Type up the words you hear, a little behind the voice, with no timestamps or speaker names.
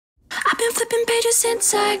flipping pages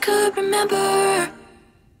since I could remember,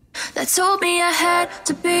 that told me I had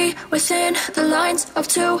to be within the lines of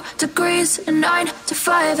 2 degrees and 9 to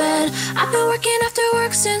 5. And I've been working after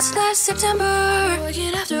work since last September.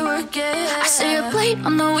 Working after work, yeah. I stay up late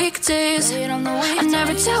on the weekdays. I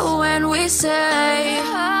never tell when we say.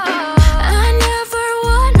 I never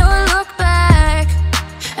wanna look back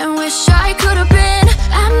and wish I could have been.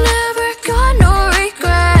 I've never got no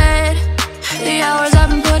regret the hours I've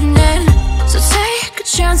been putting in. So take a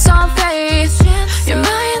chance on faith. Your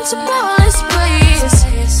mind's a boundless place.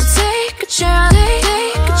 So take a chance,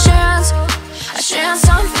 take a chance, a chance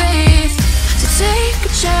on faith. So take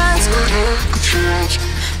a chance,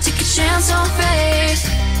 take a chance on faith.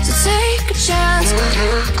 So take a chance.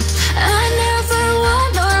 I never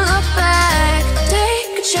wanna look back.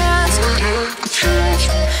 Take a chance,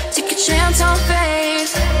 take a chance on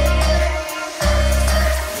faith.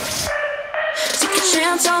 Take a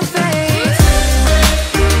chance on faith.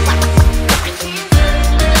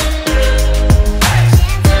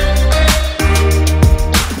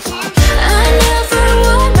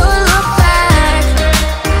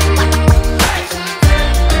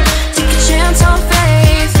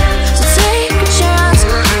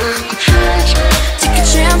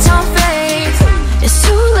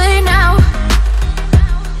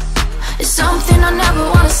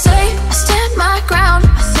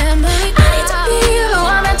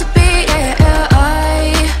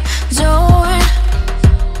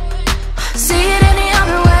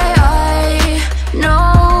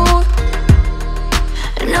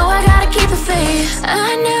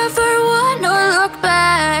 I never wanna look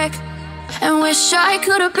back and wish I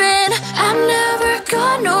could have been. I've never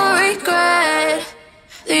got no regret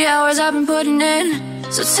the hours I've been putting in.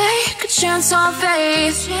 So take a chance on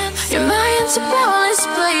faith. Your mind's a boundless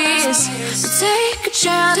place. So take a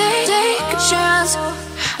chance, take a chance,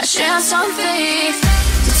 a chance on faith.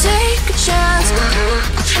 So take a chance,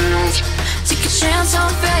 take a chance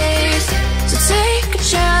on faith. So take a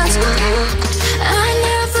chance. I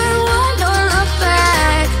never